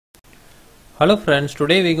Hello friends,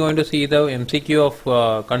 today we are going to see the MCQ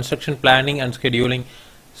of construction planning and scheduling.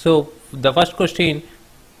 So the first question,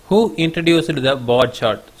 who introduced the bar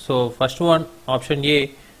chart? So first one, option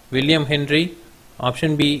A, William Henry,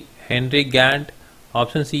 option B, Henry Gantt,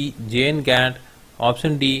 option C, Jane Gantt,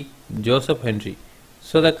 option D, Joseph Henry.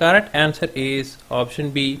 So the correct answer is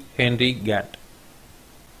option B, Henry Gantt.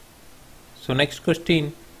 So next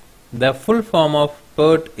question, the full form of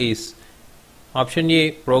PERT is option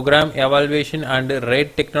A, Program Evaluation and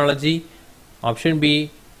Rate Technology, option B,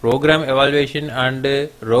 Program Evaluation and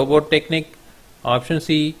Robot Technique, option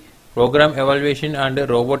C, Program Evaluation and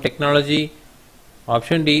Robot Technology,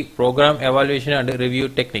 option D, Program Evaluation and Review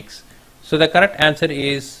Techniques. So the correct answer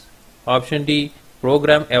is option D,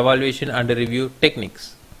 Program Evaluation and Review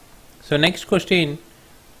Techniques. So next question,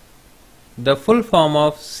 the full form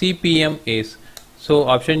of CPM is, so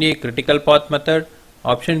option A, Critical Path Method,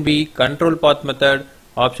 option B, Control Path Method,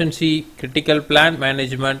 option C, Critical Plan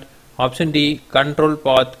Management, option D, Control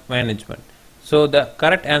Path Management. So the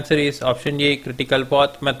correct answer is option A, Critical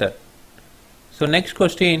Path Method. So next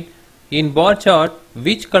question, in bar chart,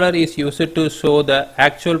 which color is used to show the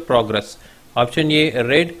actual progress? Option A,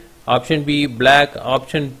 red, option B, black,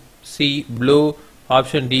 option C, blue,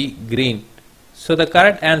 option D, green. So the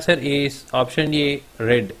correct answer is option A,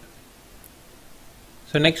 red.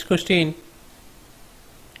 So next question,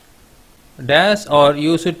 dash are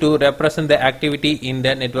used to represent the activity in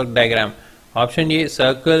the network diagram. Option A,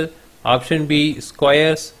 circle, option B,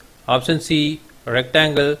 squares, option C,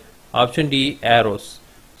 rectangle, option D, arrows.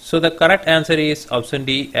 So the correct answer is option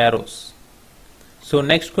D, arrows. So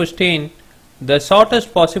next question, the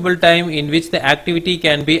shortest possible time in which the activity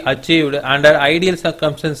can be achieved under ideal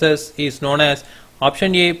circumstances is known as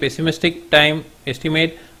option A, pessimistic time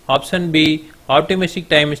estimate, option B, optimistic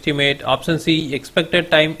time estimate, option C, expected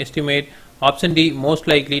time estimate, option D, most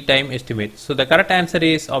likely time estimate. So the correct answer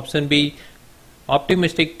is option B,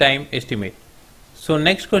 optimistic time estimate. So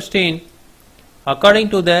next question, according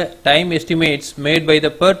to the time estimates made by the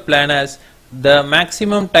PERT planners, the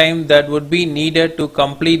maximum time that would be needed to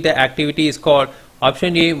complete the activity is called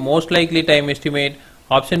option A, most likely time estimate,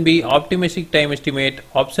 option B, optimistic time estimate,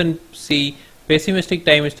 option C, pessimistic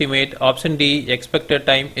time estimate, option D, expected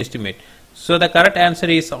time estimate. So the correct answer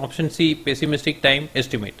is option C, pessimistic time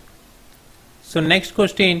estimate. So next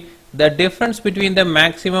question, the difference between the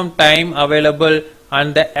maximum time available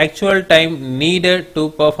and the actual time needed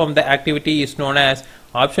to perform the activity is known as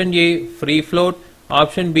option A, free float,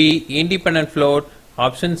 option B, independent float,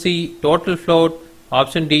 option C, total float,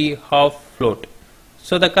 option D, half float.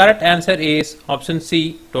 So the correct answer is option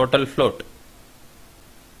C, total float.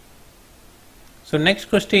 So next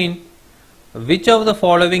question, which of the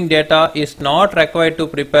following data is not required to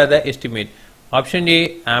prepare the estimate? Option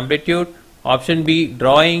A, amplitude, option B,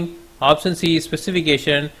 drawing, option C,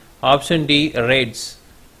 specification, option D, rates.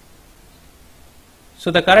 So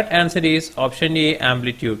the correct answer is option A,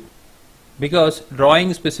 amplitude, because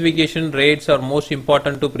drawing, specification, rates are most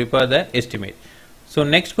important to prepare the estimate. So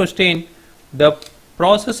next question, the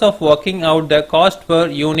process of working out the cost per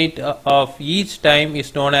unit of each time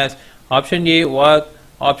is known as option A, work,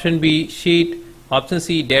 option B, sheet, option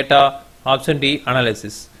C, data, option D,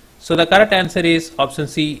 analysis. So the correct answer is option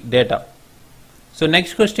C, data. So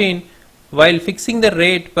next question, while fixing the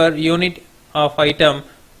rate per unit of item,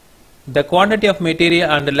 the quantity of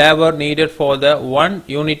material and labor needed for the 1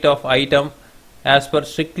 unit of item as per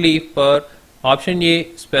strictly per option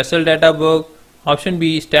A, special data book, option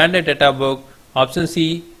B, standard data book, option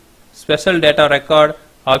C, special data record,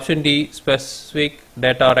 option D, specific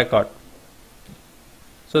data record.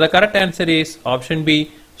 So the correct answer is option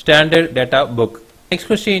B, standard data book. Next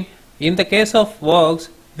question, in the case of works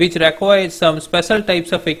which requires some special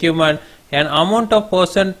types of equipment, an amount of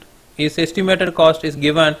percent is estimated cost is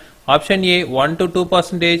given. Option A, 1 to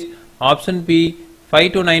 2%, option B,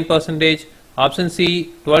 5 to 9%, option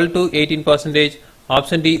C, 12 to 18%,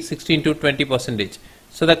 option D, 16 to 20%.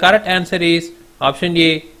 So the correct answer is option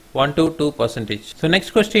A, 1 to 2%. So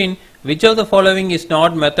next question, which of the following is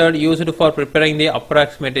not method used for preparing the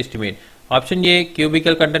approximate estimate? Option A,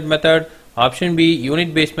 cubical content method, option B,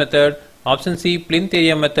 unit based method, option C, plinth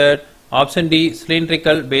area method, option D,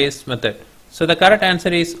 cylindrical based method. So the correct answer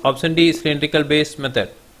is option D, cylindrical based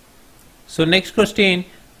method. So next question,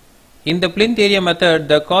 in the plinth area method,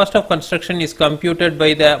 the cost of construction is computed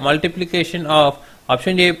by the multiplication of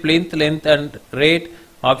option A, plinth length and rate,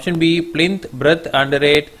 option B, plinth breadth and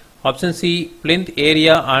rate, option C, plinth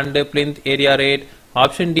area and plinth area rate,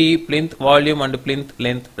 option D, plinth volume and plinth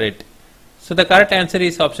length rate. So the correct answer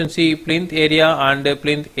is option C, plinth area and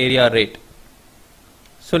plinth area rate.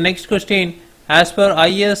 So next question, as per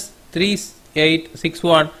IS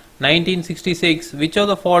 1861, 1966, which of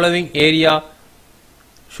the following area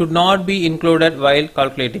should not be included while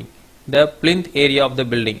calculating the plinth area of the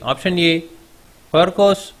building? Option A,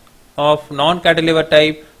 percourse of non-cantilever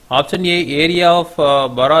type. Option A, area of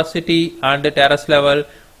porosity and terrace level.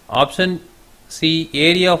 Option C,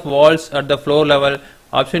 area of walls at the floor level.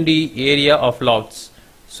 Option D, area of lofts.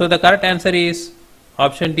 So the correct answer is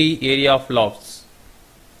option D, area of lofts.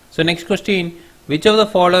 So next question, which of the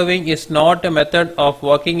following is not a method of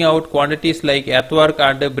working out quantities like earthwork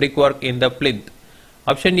and brickwork in the plinth?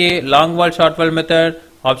 Option A, long wall short wall method.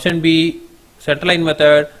 Option B, centerline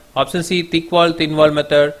method. Option C, thick wall thin wall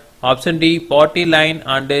method. Option D, party line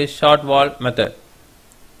and short wall method.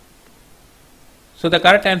 So the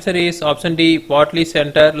correct answer is option D, partly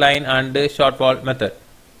center line and short wall method.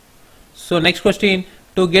 So next question,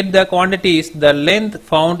 to get the quantities, the length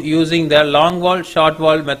found using the long wall short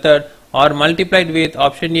wall method are multiplied with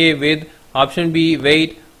option A width, option B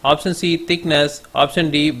weight, option C thickness,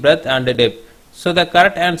 option D breadth and depth. So the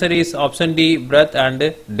correct answer is option D, breadth and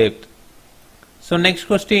depth. So next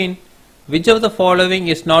question, which of the following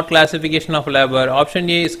is not classification of labor? Option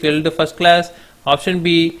A, skilled first class. Option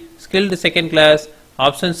B, skilled second class.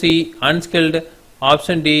 Option C, unskilled.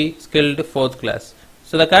 Option D, skilled fourth class.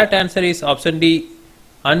 So the correct answer is option D,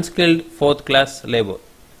 unskilled fourth class labor.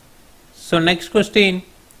 So next question,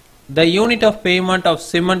 the unit of payment of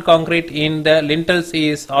cement concrete in the lintels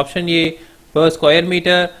is option A, per square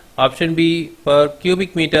meter. Option B, per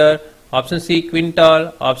cubic meter. Option C,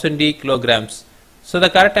 quintal. Option D, kilograms. So the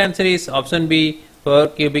correct answer is option B, per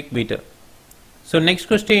cubic meter. So next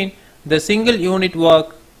question, the single unit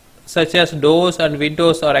work such as doors and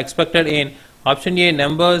windows are expected in option A,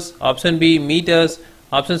 numbers. Option B, meters.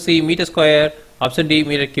 Option C, meter square. Option D,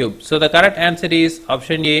 meter cube. So the correct answer is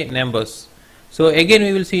option A, numbers. So again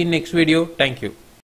we will see in next video. Thank you.